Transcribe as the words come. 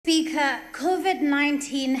Speaker,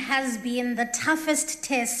 COVID-19 has been the toughest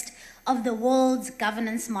test of the world's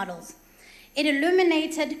governance models. It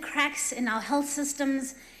illuminated cracks in our health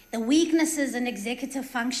systems, the weaknesses in executive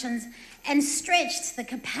functions, and stretched the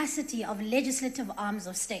capacity of legislative arms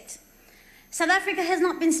of state. South Africa has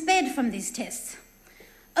not been spared from these tests.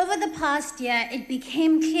 Over the past year, it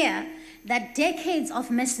became clear that decades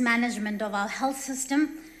of mismanagement of our health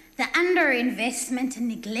system, the underinvestment and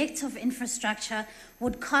neglect of infrastructure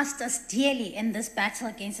would cost us dearly in this battle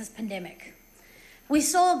against this pandemic. We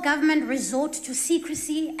saw government resort to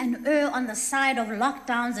secrecy and err on the side of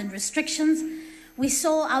lockdowns and restrictions. We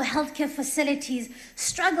saw our healthcare facilities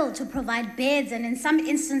struggle to provide beds and in some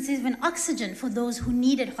instances even oxygen for those who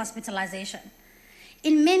needed hospitalization.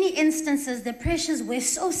 In many instances, the pressures were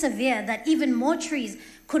so severe that even mortuaries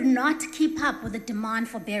could not keep up with the demand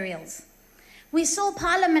for burials. We saw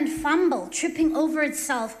Parliament fumble, tripping over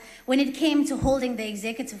itself when it came to holding the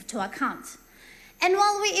executive to account. And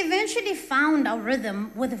while we eventually found our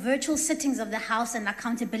rhythm with virtual sittings of the House and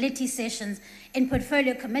accountability sessions in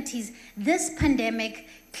portfolio committees, this pandemic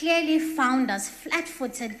clearly found us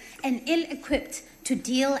flat-footed and ill-equipped to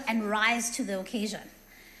deal and rise to the occasion.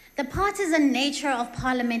 The partisan nature of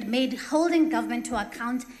Parliament made holding government to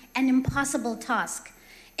account an impossible task.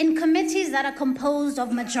 In committees that are composed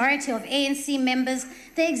of majority of ANC members,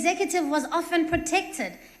 the executive was often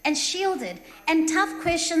protected and shielded, and tough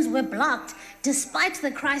questions were blocked despite the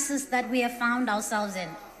crisis that we have found ourselves in.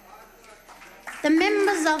 The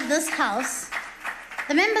members of this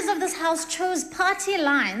House chose party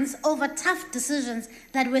lines over tough decisions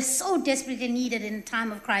that were so desperately needed in a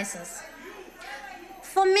time of crisis.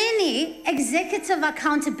 For many, executive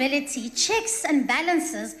accountability, checks and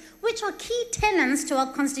balances, which are key tenets to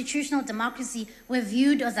our constitutional democracy, were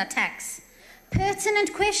viewed as attacks.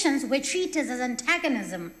 Pertinent questions were treated as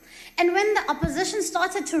antagonism. And when the opposition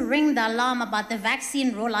started to ring the alarm about the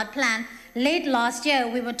vaccine rollout plan late last year,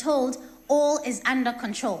 we were told all is under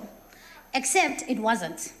control. Except it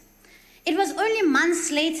wasn't. It was only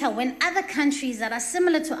months later when other countries that are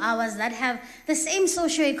similar to ours, that have the same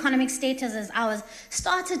socioeconomic status as ours,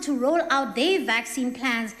 started to roll out their vaccine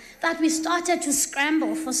plans, that we started to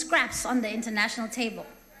scramble for scraps on the international table.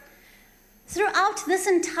 Throughout this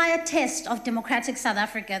entire test of democratic South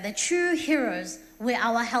Africa, the true heroes were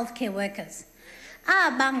our healthcare workers.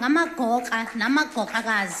 Aba ngamagoka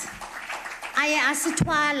namagokakazi aye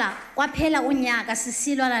asithwala kwaphela unyaka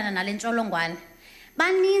sisilwana nale ntsholongwane.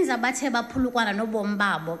 Baninzi abathe baphulukwana nobomi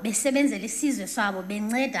babo besebenzela isizwe sabo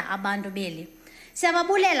benceda abantu beli.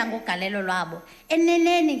 Siyababulela ngogalelo lwabo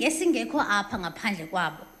eneneni ngesingekho apha ngaphandle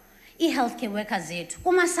kwabo. I-healthcare workers zethu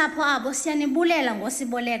kumasapho abo siyanibulela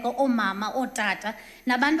ngosiboleko omama otata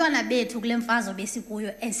nabantwana bethu kule mfazo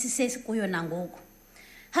besikuyo esisesikuyo nangoku.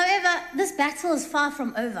 However, this battle is far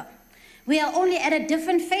from over. We are only at a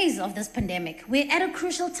different phase of this pandemic. We're at a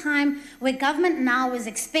crucial time where government now is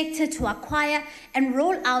expected to acquire and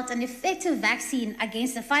roll out an effective vaccine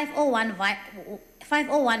against the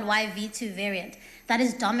 501YV2 variant that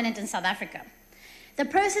is dominant in South Africa. The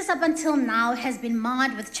process up until now has been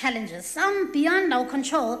marred with challenges, some beyond our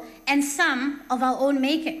control and some of our own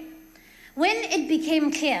making. When it became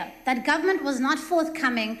clear that government was not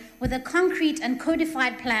forthcoming with a concrete and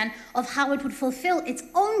codified plan of how it would fulfill its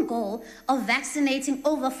own goal of vaccinating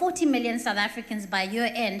over 40 million South Africans by year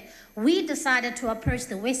end, we decided to approach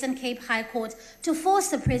the Western Cape High Court to force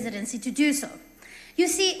the presidency to do so. You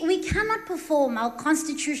see, we cannot perform our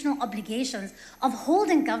constitutional obligations of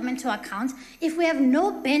holding government to account if we have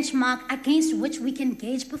no benchmark against which we can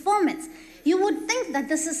gauge performance. You would think that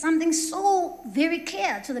this is something so very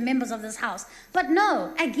clear to the members of this House. But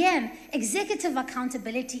no, again, executive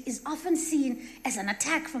accountability is often seen as an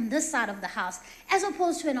attack from this side of the House, as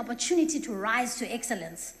opposed to an opportunity to rise to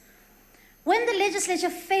excellence. When the legislature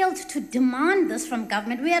failed to demand this from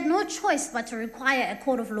government, we had no choice but to require a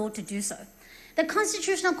court of law to do so. The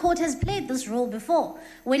Constitutional Court has played this role before,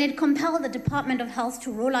 when it compelled the Department of Health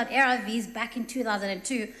to roll out ARVs back in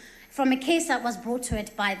 2002 from a case that was brought to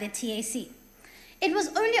it by the TAC. It was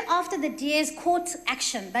only after the DA's court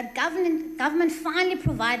action that government finally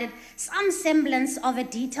provided some semblance of a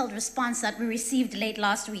detailed response that we received late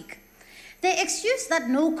last week. The excuse that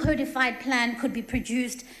no codified plan could be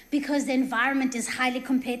produced because the environment is highly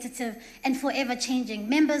competitive and forever changing,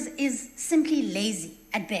 members, is simply lazy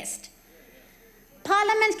at best.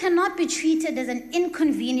 Parliament cannot be treated as an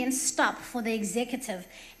inconvenient stop for the executive,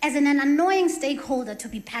 as an annoying stakeholder to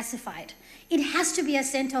be pacified. It has to be a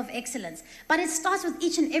center of excellence, but it starts with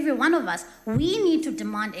each and every one of us. We need to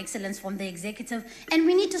demand excellence from the executive, and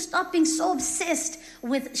we need to stop being so obsessed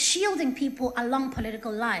with shielding people along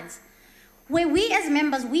political lines. where we as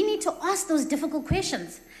members, we need to ask those difficult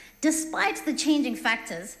questions. Despite the changing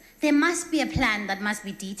factors, there must be a plan that must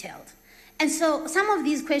be detailed. And so some of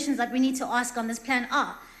these questions that we need to ask on this plan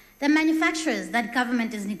are: the manufacturers that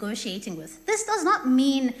government is negotiating with. This does not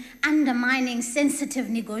mean undermining sensitive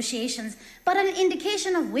negotiations, but an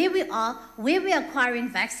indication of where we are, where we are acquiring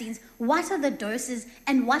vaccines, what are the doses,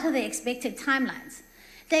 and what are the expected timelines.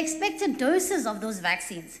 The expected doses of those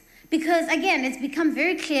vaccines. Because again, it's become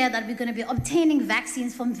very clear that we're going to be obtaining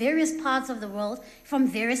vaccines from various parts of the world, from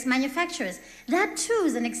various manufacturers. That too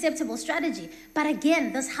is an acceptable strategy. But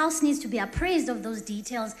again, this House needs to be appraised of those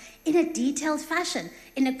details in a detailed fashion,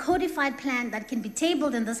 in a codified plan that can be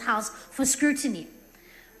tabled in this House for scrutiny.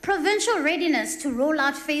 Provincial readiness to roll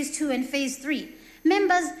out phase 2 and phase 3.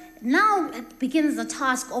 Members, now begins the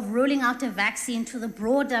task of rolling out a vaccine to the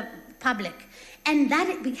broader public. And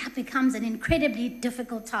that becomes an incredibly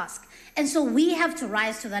difficult task. And so we have to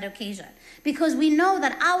rise to that occasion, because we know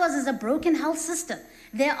that ours is a broken health system.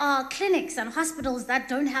 There are clinics and hospitals that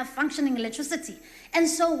don't have functioning electricity. And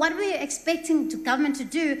so what we're expecting the government to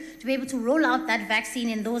do to be able to roll out that vaccine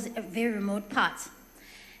in those very remote parts.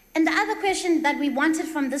 And the other question that we wanted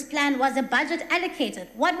from this plan was a budget allocated.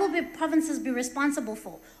 What will the provinces be responsible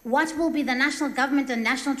for? What will be the national government and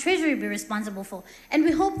national treasury be responsible for? And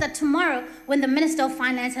we hope that tomorrow, when the Minister of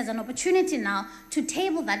Finance has an opportunity now to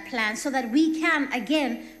table that plan so that we can,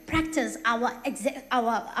 again, practice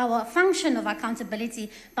our function of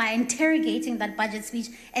accountability by interrogating that budget speech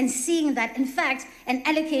and seeing that, in fact, an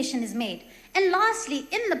allocation is made. And lastly,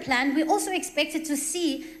 in the plan, we also expected to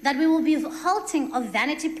see that we will be halting of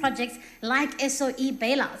vanity projects like SOE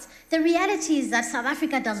bailouts. The reality is that South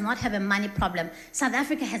Africa does not have a money problem. South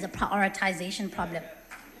Africa has a prioritization problem.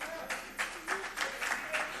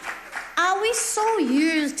 Are we so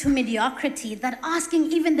used to mediocrity that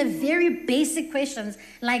asking even the very basic questions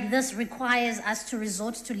like this requires us to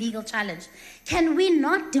resort to legal challenge? Can we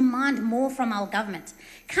not demand more from our government?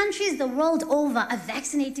 Countries the world over are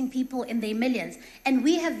vaccinating people in their millions, and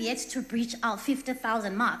we have yet to breach our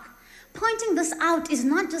 50,000 mark. Pointing this out is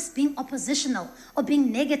not just being oppositional or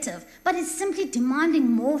being negative, but it's simply demanding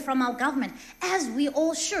more from our government, as we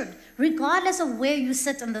all should, regardless of where you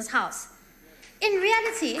sit in this House. In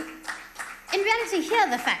reality, here are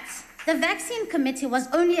the facts. The vaccine committee was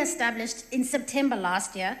only established in September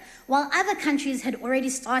last year, while other countries had already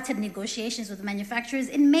started negotiations with manufacturers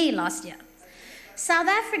in May last year. South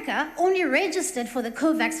Africa only registered for the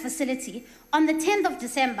COVAX facility on the 10th of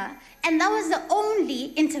December, and that was the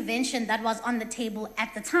only intervention that was on the table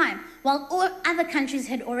at the time, while all other countries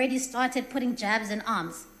had already started putting jabs in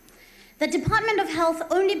arms. The Department of Health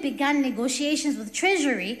only began negotiations with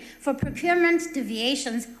Treasury for procurement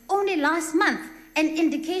deviations only last month, an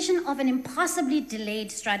indication of an impossibly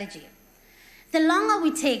delayed strategy. The longer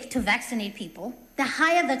we take to vaccinate people, the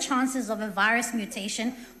higher the chances of a virus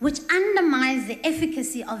mutation, which undermines the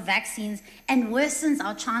efficacy of vaccines and worsens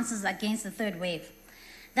our chances against the third wave.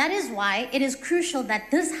 That is why it is crucial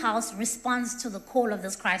that this House responds to the call of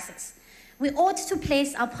this crisis. We ought to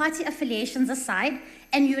place our party affiliations aside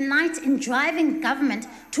and unite in driving government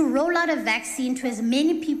to roll out a vaccine to as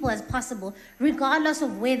many people as possible, regardless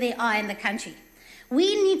of where they are in the country.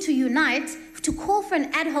 We need to unite to call for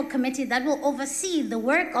an ad hoc committee that will oversee the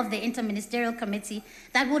work of the interministerial committee,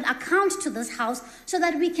 that would account to this House, so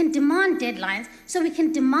that we can demand deadlines, so we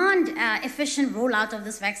can demand efficient rollout of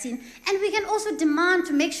this vaccine, and we can also demand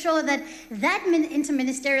to make sure that that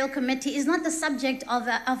interministerial committee is not the subject of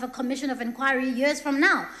a commission of inquiry years from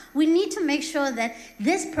now. We need to make sure that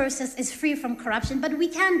this process is free from corruption, but we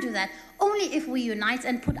can do that only if we unite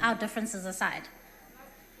and put our differences aside.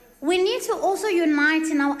 We need to also unite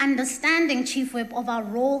in our understanding, Chief Whip, of our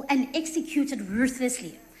role and execute it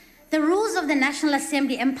ruthlessly. The rules of the National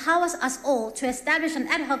Assembly empowers us all to establish an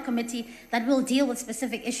ad hoc committee that will deal with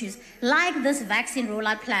specific issues, like this vaccine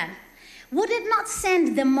rollout plan. Would it not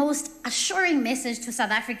send the most assuring message to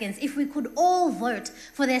South Africans if we could all vote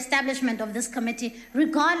for the establishment of this committee,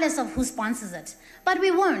 regardless of who sponsors it? But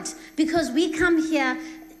we won't, because we come here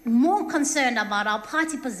more concerned about our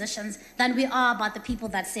party positions than we are about the people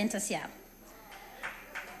that sent us here.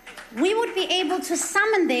 We would be able to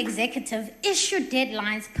summon the executive, issue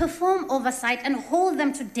deadlines, perform oversight, and hold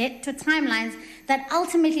them to timelines that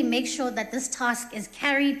ultimately make sure that this task is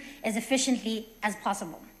carried as efficiently as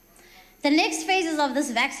possible. The next phases of this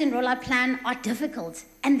vaccine rollout plan are difficult,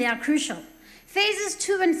 and they are crucial. Phases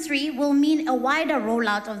 2 and 3 will mean a wider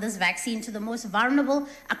rollout of this vaccine to the most vulnerable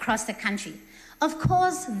across the country. Of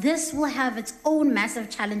course, this will have its own massive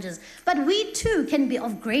challenges, but we too can be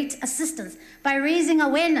of great assistance by raising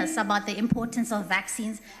awareness about the importance of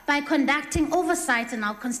vaccines, by conducting oversight in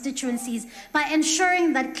our constituencies, by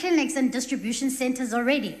ensuring that clinics and distribution centers are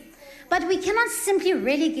ready. But we cannot simply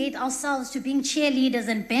relegate ourselves to being cheerleaders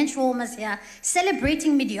and bench warmers here,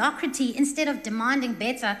 celebrating mediocrity instead of demanding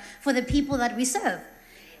better for the people that we serve.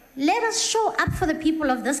 Let us show up for the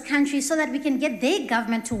people of this country so that we can get their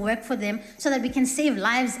government to work for them, so that we can save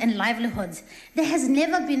lives and livelihoods. There has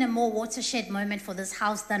never been a more watershed moment for this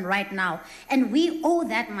House than right now, and we owe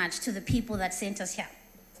that much to the people that sent us here.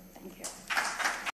 Thank you.